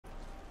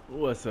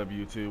What's up,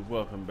 YouTube?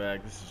 Welcome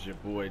back. This is your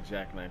boy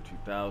Jackknife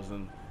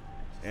 2000,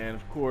 and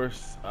of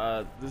course,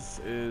 I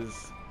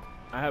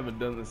haven't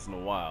done this in a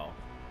while,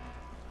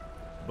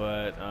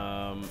 but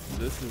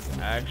this is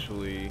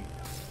actually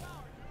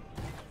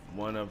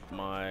one of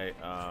my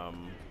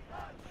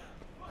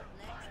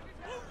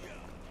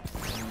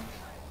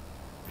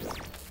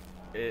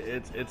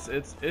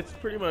it's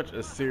pretty much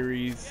a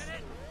series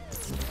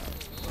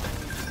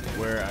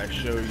where I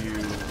show you.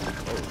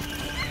 Oh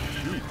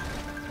shoot!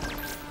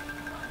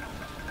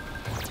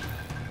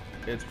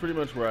 It's pretty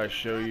much where I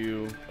show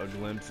you a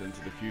glimpse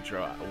into the future,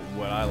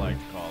 what I like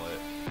to call it.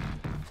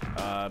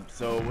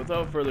 So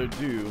without further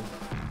ado,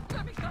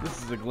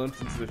 this is a glimpse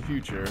into the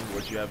future.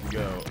 What you have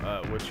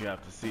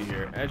to see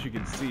here. As you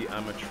can see,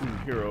 I'm a true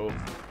hero.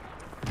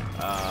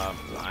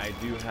 I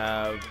do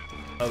have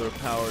other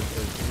powers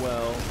as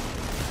well.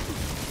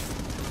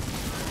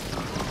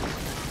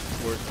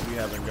 Of course, we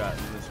haven't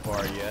gotten this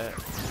far yet.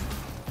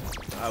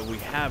 We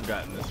have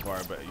gotten this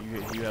far, but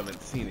you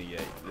haven't seen it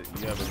yet.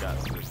 You haven't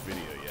gotten to this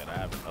video yet. I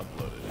haven't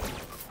uploaded it.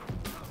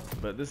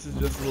 But this is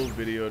just a little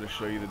video to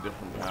show you the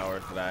different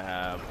powers that I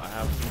have. I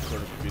have some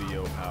sort of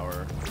video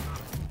power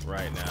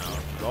right now.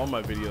 All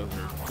my videos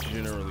are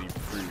generally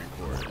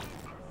pre-recorded.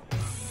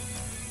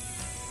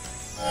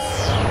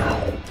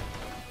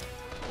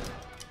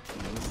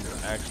 This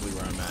is actually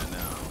where I'm at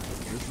now.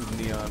 This is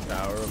neon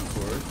power, of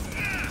course.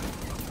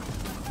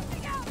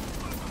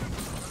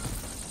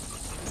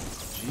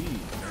 Gee,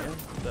 man,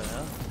 what the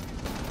hell?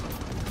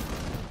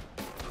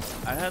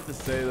 I have to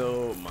say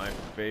though, my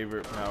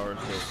favorite power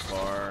so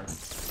far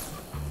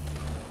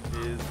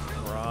is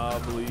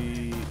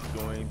probably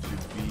going to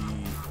be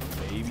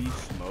maybe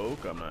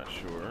smoke. I'm not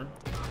sure.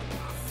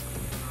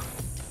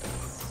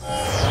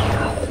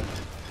 What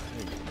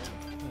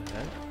the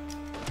heck?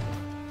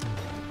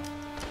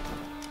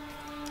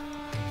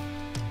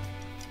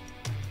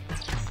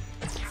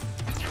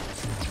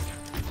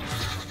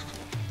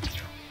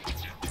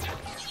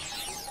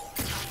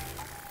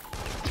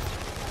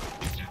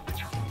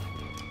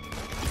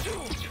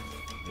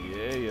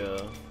 Yeah.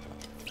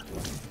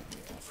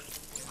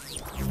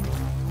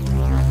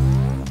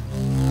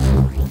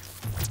 Let's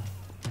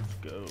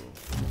go.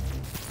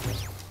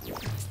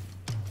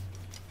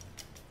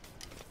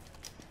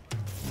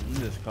 I'm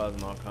just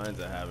causing all kinds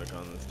of havoc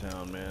on this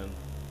town, man.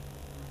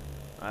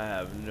 I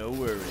have no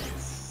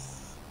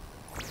worries.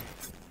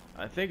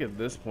 I think at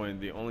this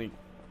point the only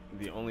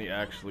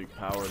actually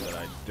power that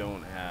I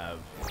don't have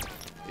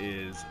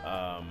is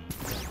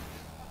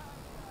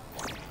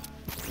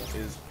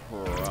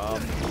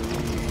probably,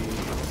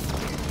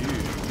 dude, you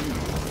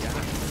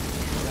gotta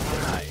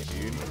die,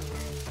 dude.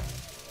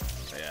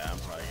 Yeah, I'm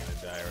probably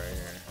gonna die right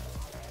here.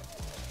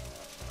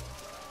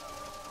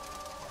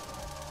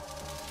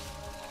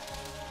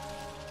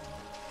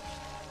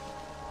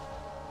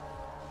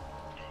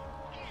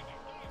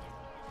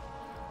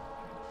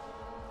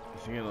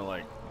 Is he gonna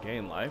like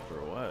gain life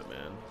or what,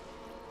 man?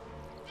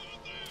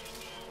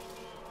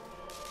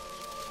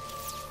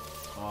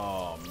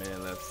 Oh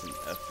man, that's some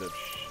effed up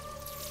shit.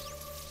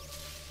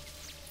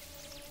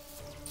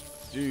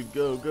 Dude,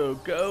 go, go,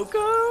 go,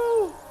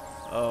 go!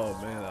 Oh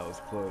man, that was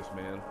close,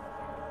 man.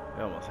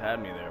 They almost had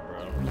me there,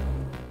 bro.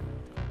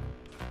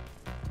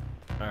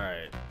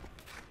 Alright.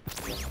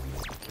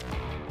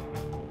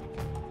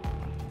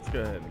 Let's go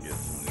ahead and get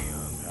some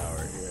neon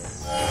power here.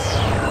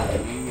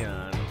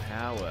 Neon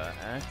power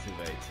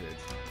activated.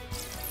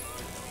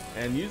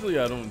 And usually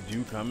I don't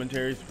do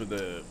commentaries for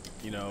the,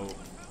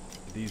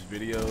 these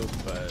videos,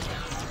 but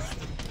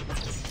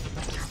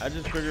I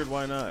just figured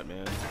why not,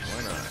 man?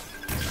 Why not?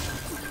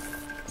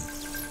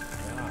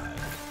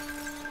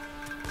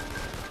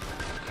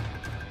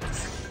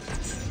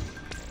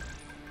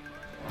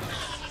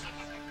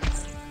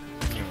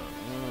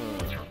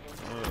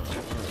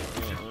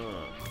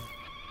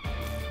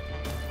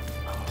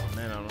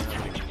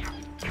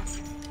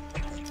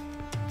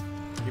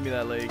 Give me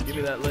that leg, give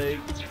me that leg,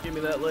 give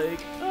me that leg.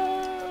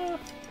 Ah!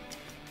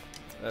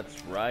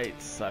 That's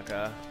right,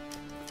 sucker.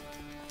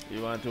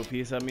 You want to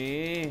piece of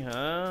me,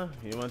 huh?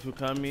 You want to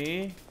come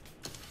me?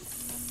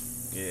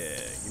 Yeah,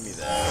 give me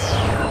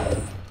that.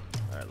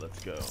 Alright,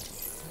 let's go.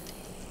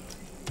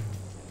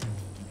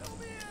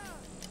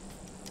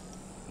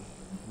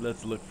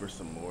 Let's look for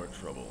some more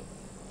trouble,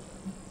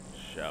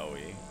 shall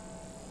we?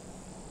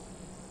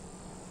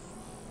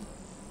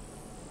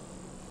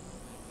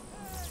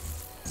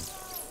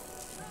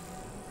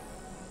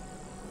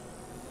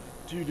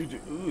 Dude,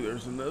 ooh,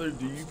 there's another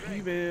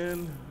DUP,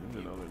 man. Is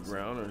it on the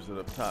ground or is it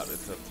up top?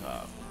 It's up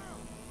top.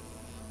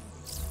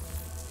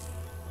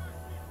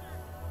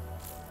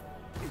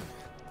 I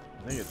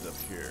think it's up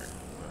here.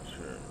 I'm not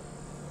sure.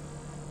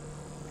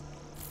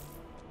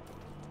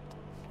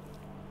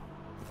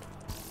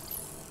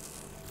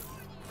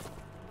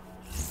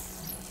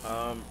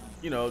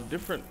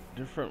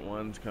 Different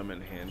ones come in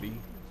handy.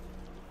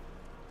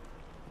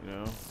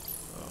 Oh,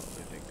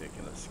 they think they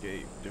can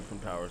escape.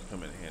 Different powers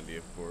come in handy,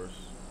 of course.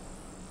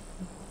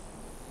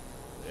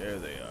 There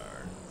they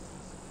are.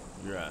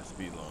 Your ass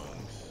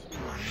belongs.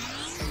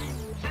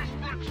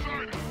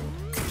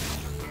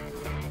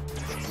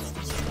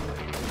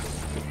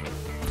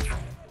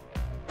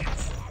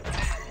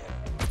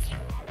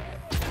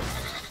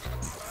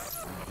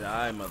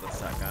 Die, mother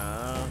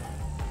sucker.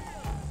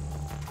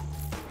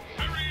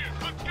 There he is.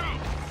 Let's go.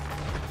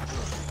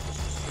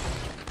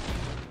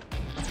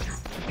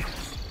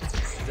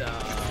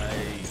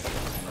 Die.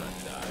 Not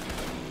die.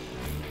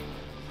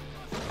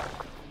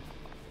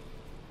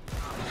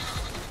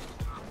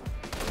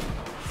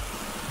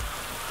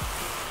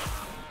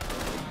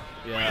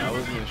 Yeah, I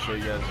wasn't gonna show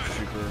you guys the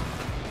super,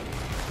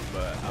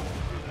 but I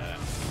won't do that.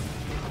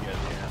 You guys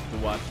are gonna have to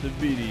watch the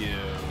video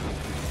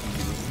to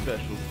see the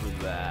special for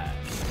that.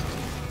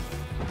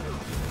 No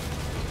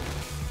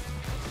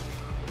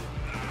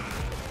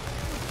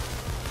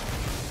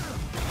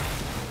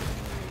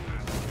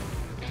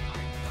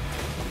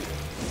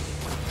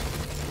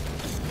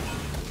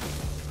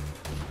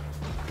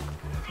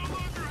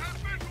longer have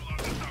visual on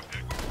the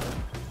subject.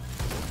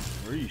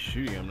 Where are you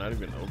shooting? I'm not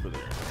even over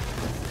there.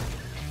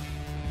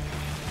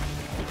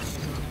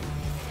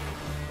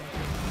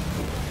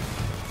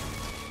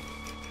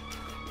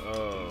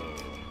 Oh.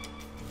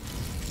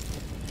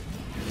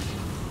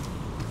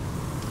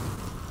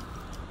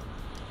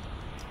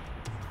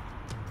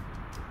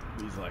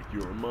 He's like,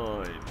 you're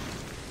mine.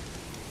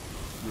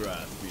 Your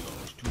ass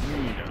belongs to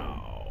me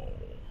now.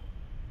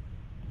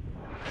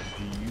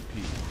 DUP.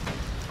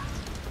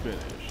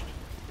 Finished.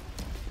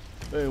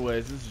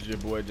 Anyways, this is your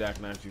boy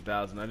Jackknife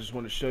 2000. I just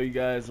want to show you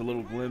guys a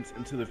little glimpse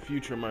into the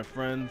future, my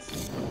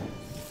friends.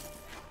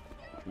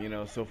 You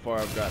know, so far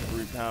I've got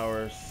 3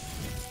 powers.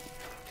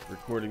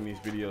 Recording these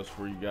videos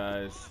for you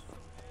guys.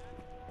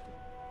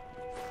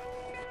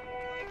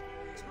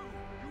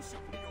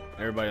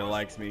 Everybody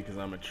likes me because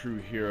I'm a true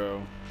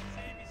hero.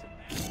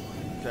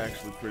 It's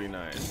actually pretty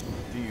nice.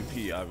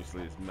 DUP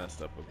obviously is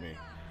messed up with me.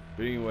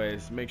 But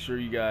anyways, make sure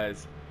you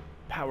guys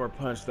power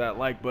punch that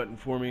like button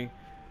for me.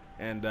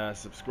 And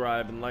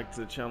subscribe and like to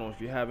the channel if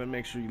you haven't.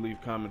 Make sure you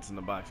leave comments in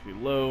the box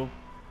below.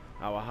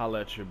 I will holler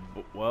at you,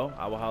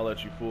 I will holler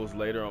at you fools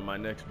later on my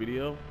next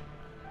video.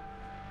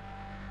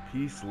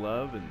 Peace,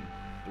 love, and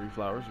 3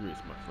 flowers, Reese,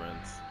 my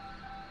friends.